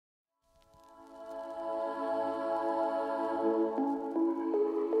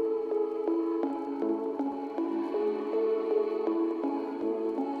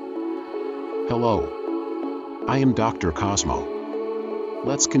Hello. I am Dr. Cosmo.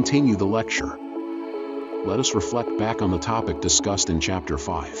 Let's continue the lecture. Let us reflect back on the topic discussed in Chapter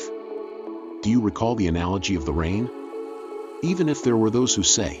 5. Do you recall the analogy of the rain? Even if there were those who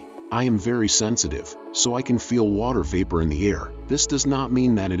say, I am very sensitive, so I can feel water vapor in the air, this does not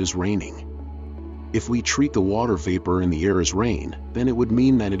mean that it is raining. If we treat the water vapor in the air as rain, then it would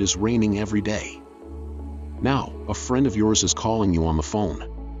mean that it is raining every day. Now, a friend of yours is calling you on the phone.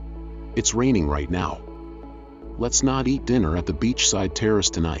 It's raining right now. Let's not eat dinner at the beachside terrace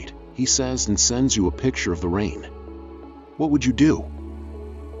tonight, he says, and sends you a picture of the rain. What would you do?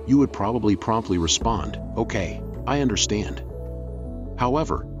 You would probably promptly respond, okay, I understand.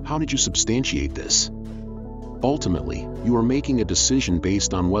 However, how did you substantiate this? Ultimately, you are making a decision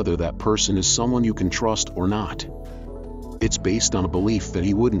based on whether that person is someone you can trust or not. It's based on a belief that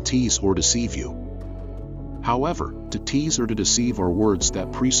he wouldn't tease or deceive you. However, to tease or to deceive are words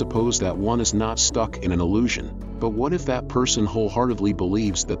that presuppose that one is not stuck in an illusion, but what if that person wholeheartedly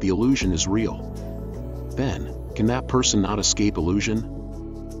believes that the illusion is real? Then, can that person not escape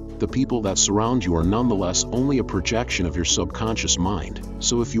illusion? The people that surround you are nonetheless only a projection of your subconscious mind,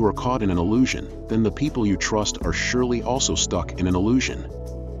 so if you are caught in an illusion, then the people you trust are surely also stuck in an illusion.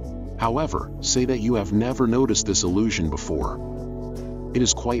 However, say that you have never noticed this illusion before. It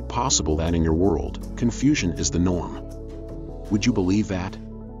is quite possible that in your world, confusion is the norm. Would you believe that?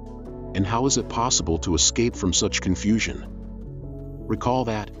 And how is it possible to escape from such confusion? Recall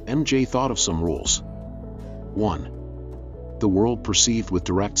that MJ thought of some rules. 1. The world perceived with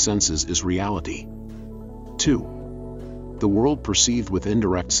direct senses is reality. 2. The world perceived with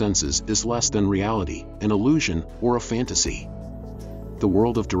indirect senses is less than reality, an illusion, or a fantasy. The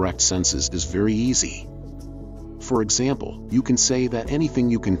world of direct senses is very easy. For example, you can say that anything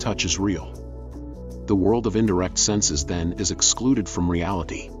you can touch is real. The world of indirect senses then is excluded from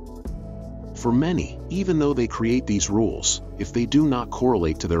reality. For many, even though they create these rules, if they do not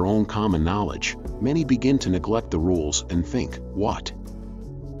correlate to their own common knowledge, many begin to neglect the rules and think, what?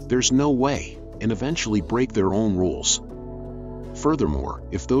 There's no way, and eventually break their own rules. Furthermore,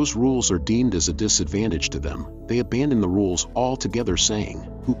 if those rules are deemed as a disadvantage to them, they abandon the rules altogether, saying,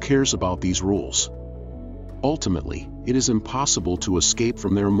 who cares about these rules? Ultimately, it is impossible to escape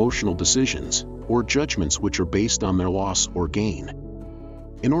from their emotional decisions, or judgments which are based on their loss or gain.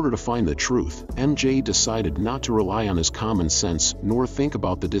 In order to find the truth, MJ decided not to rely on his common sense nor think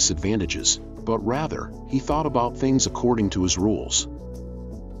about the disadvantages, but rather, he thought about things according to his rules.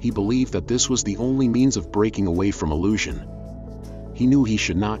 He believed that this was the only means of breaking away from illusion. He knew he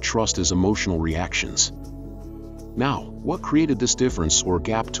should not trust his emotional reactions. Now, what created this difference or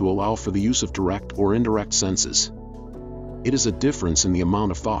gap to allow for the use of direct or indirect senses? It is a difference in the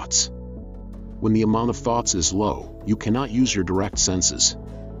amount of thoughts. When the amount of thoughts is low, you cannot use your direct senses.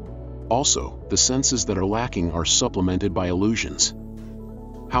 Also, the senses that are lacking are supplemented by illusions.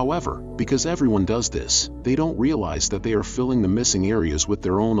 However, because everyone does this, they don't realize that they are filling the missing areas with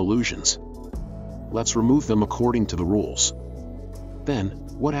their own illusions. Let's remove them according to the rules. Then,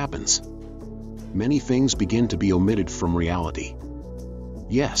 what happens? Many things begin to be omitted from reality.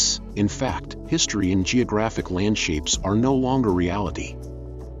 Yes, in fact, history and geographic landscapes are no longer reality.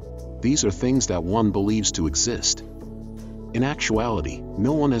 These are things that one believes to exist. In actuality,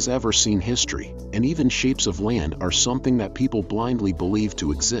 no one has ever seen history, and even shapes of land are something that people blindly believe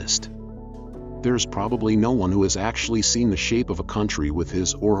to exist. There is probably no one who has actually seen the shape of a country with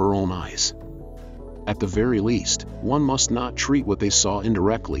his or her own eyes. At the very least, one must not treat what they saw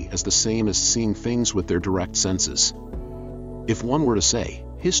indirectly as the same as seeing things with their direct senses. If one were to say,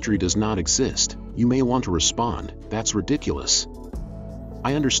 history does not exist, you may want to respond, that's ridiculous.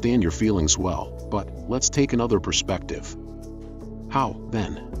 I understand your feelings well, but let's take another perspective. How,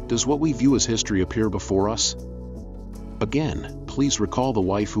 then, does what we view as history appear before us? Again, please recall the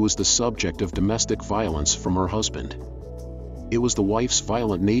wife who was the subject of domestic violence from her husband. It was the wife's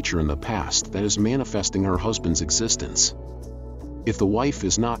violent nature in the past that is manifesting her husband's existence. If the wife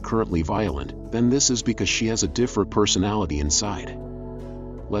is not currently violent, then this is because she has a different personality inside.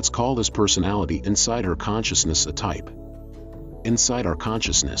 Let's call this personality inside her consciousness a type. Inside our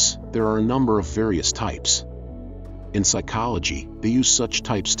consciousness, there are a number of various types. In psychology, they use such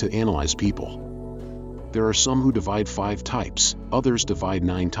types to analyze people. There are some who divide 5 types, others divide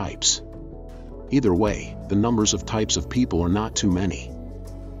 9 types. Either way, the numbers of types of people are not too many.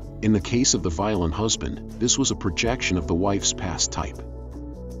 In the case of the violent husband, this was a projection of the wife's past type.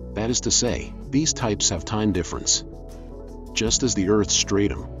 That is to say, these types have time difference. Just as the Earth's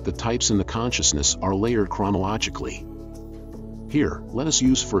stratum, the types in the consciousness are layered chronologically. Here, let us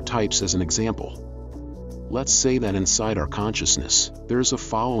use 4 types as an example. Let's say that inside our consciousness, there is a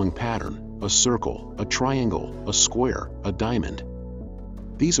following pattern, a circle, a triangle, a square, a diamond.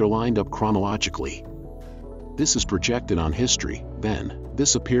 These are lined up chronologically. This is projected on history, then,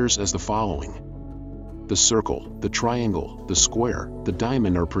 this appears as the following. The circle, the triangle, the square, the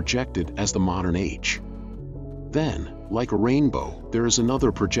diamond are projected as the modern age. Then, like a rainbow, there is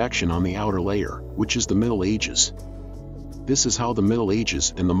another projection on the outer layer, which is the Middle Ages. This is how the Middle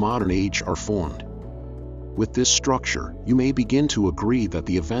Ages and the modern age are formed. With this structure, you may begin to agree that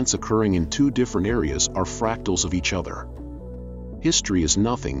the events occurring in two different areas are fractals of each other. History is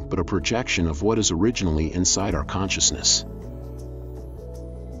nothing but a projection of what is originally inside our consciousness.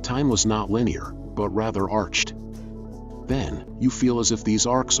 Time was not linear, but rather arched. Then, you feel as if these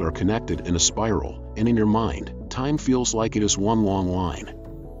arcs are connected in a spiral, and in your mind, time feels like it is one long line.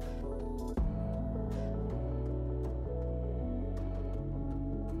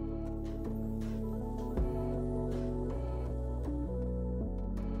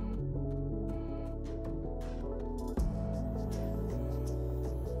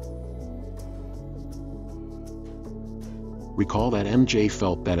 Recall that MJ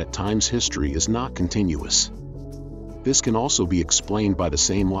felt that at times history is not continuous. This can also be explained by the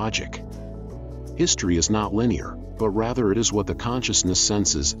same logic. History is not linear, but rather it is what the consciousness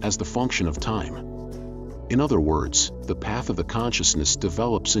senses as the function of time. In other words, the path of the consciousness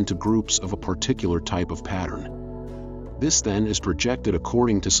develops into groups of a particular type of pattern. This then is projected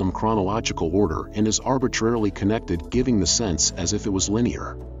according to some chronological order and is arbitrarily connected, giving the sense as if it was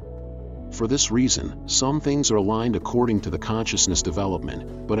linear. For this reason, some things are aligned according to the consciousness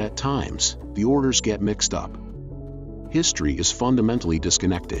development, but at times, the orders get mixed up. History is fundamentally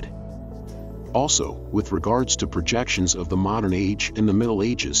disconnected. Also, with regards to projections of the modern age and the Middle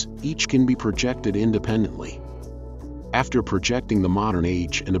Ages, each can be projected independently. After projecting the modern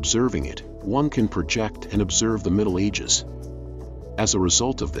age and observing it, one can project and observe the Middle Ages. As a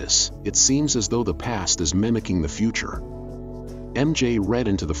result of this, it seems as though the past is mimicking the future. MJ read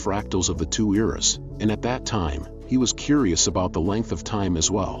into the fractals of the two eras, and at that time, he was curious about the length of time as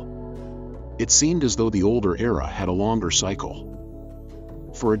well. It seemed as though the older era had a longer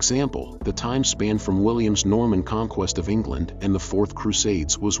cycle. For example, the time span from William's Norman conquest of England and the Fourth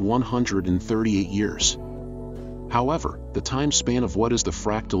Crusades was 138 years. However, the time span of what is the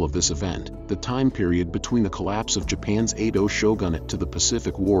fractal of this event, the time period between the collapse of Japan's Edo shogunate to the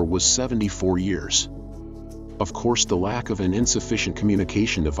Pacific War, was 74 years. Of course, the lack of and insufficient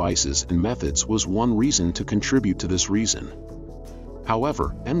communication devices and methods was one reason to contribute to this reason.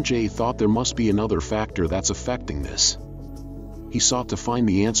 However, MJ thought there must be another factor that's affecting this. He sought to find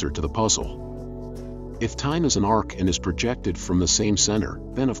the answer to the puzzle. If time is an arc and is projected from the same center,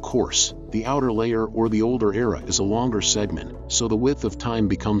 then of course, the outer layer or the older era is a longer segment, so the width of time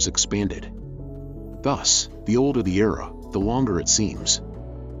becomes expanded. Thus, the older the era, the longer it seems.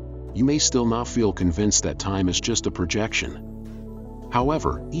 You may still not feel convinced that time is just a projection.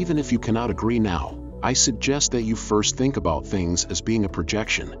 However, even if you cannot agree now, I suggest that you first think about things as being a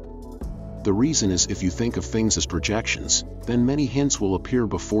projection. The reason is, if you think of things as projections, then many hints will appear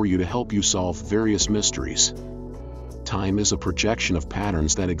before you to help you solve various mysteries. Time is a projection of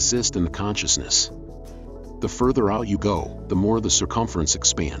patterns that exist in the consciousness. The further out you go, the more the circumference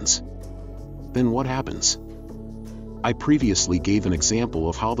expands. Then what happens? I previously gave an example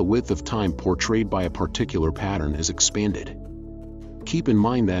of how the width of time portrayed by a particular pattern is expanded. Keep in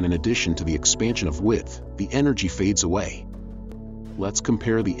mind that in addition to the expansion of width, the energy fades away. Let's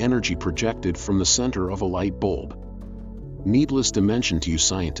compare the energy projected from the center of a light bulb. Needless to mention to you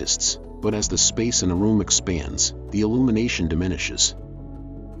scientists, but as the space in a room expands, the illumination diminishes.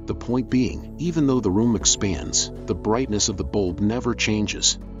 The point being, even though the room expands, the brightness of the bulb never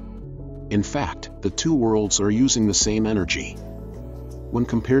changes. In fact, the two worlds are using the same energy. When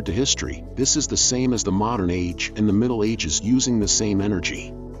compared to history, this is the same as the modern age and the Middle Ages using the same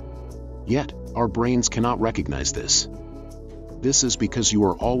energy. Yet, our brains cannot recognize this. This is because you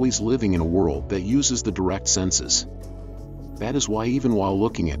are always living in a world that uses the direct senses. That is why even while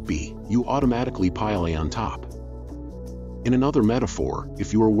looking at B, you automatically pile A on top. In another metaphor,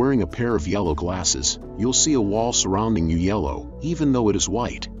 if you are wearing a pair of yellow glasses, you'll see a wall surrounding you yellow, even though it is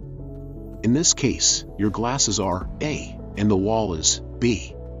white. In this case, your glasses are A, and the wall is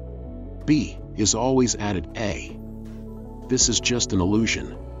B. B is always added A. This is just an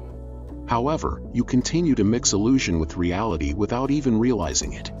illusion. However, you continue to mix illusion with reality without even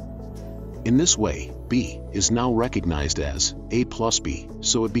realizing it. In this way, B is now recognized as A plus B,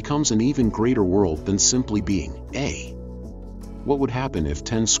 so it becomes an even greater world than simply being A. What would happen if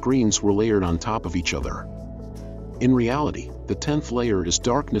 10 screens were layered on top of each other? In reality, the 10th layer is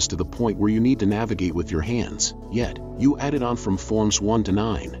darkness to the point where you need to navigate with your hands, yet, you added on from forms 1 to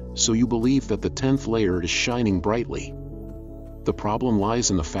 9, so you believe that the 10th layer is shining brightly. The problem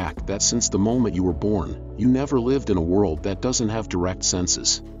lies in the fact that since the moment you were born, you never lived in a world that doesn't have direct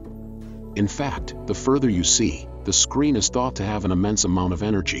senses. In fact, the further you see, the screen is thought to have an immense amount of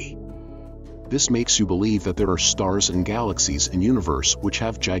energy. This makes you believe that there are stars and galaxies in the universe which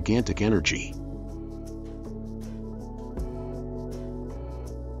have gigantic energy.